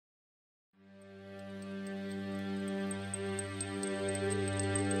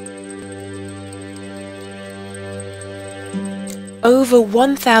Over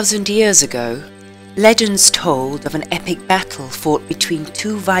 1,000 years ago, legends told of an epic battle fought between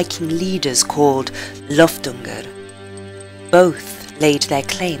two Viking leaders called Loftungur. Both laid their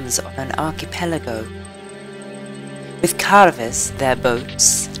claims on an archipelago. With Karves, their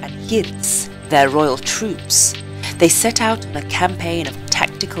boats, and HIRDs, their royal troops, they set out on a campaign of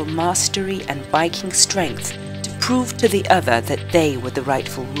tactical mastery and Viking strength to prove to the other that they were the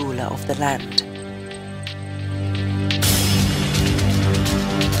rightful ruler of the land.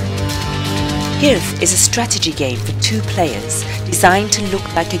 HIRTH is a strategy game for two players designed to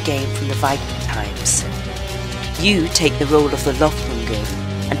look like a game from the Viking times. You take the role of the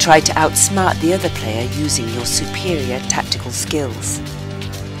Loftungur and try to outsmart the other player using your superior tactical skills.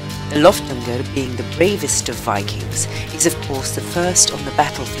 The Loftungur, being the bravest of Vikings, is of course the first on the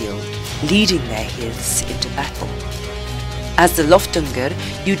battlefield, leading their HIRDs into battle. As the Loftungur,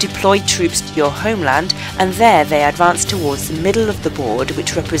 you deploy troops to your homeland, and there they advance towards the middle of the board,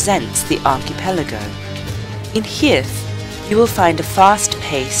 which represents the archipelago. In HIRTH, you will find a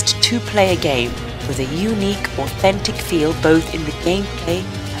fast-paced two-player game with a unique, authentic feel both in the gameplay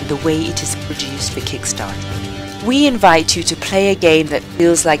and the way it is produced for Kickstarter. We invite you to play a game that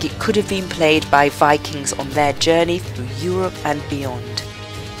feels like it could have been played by Vikings on their journey through Europe and beyond.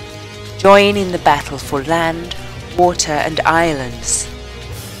 Join in the battle for land, water and islands.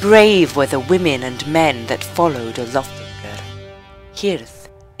 Brave were the women and men that followed a Loftungur. HIRTH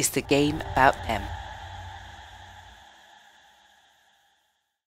is the game about them.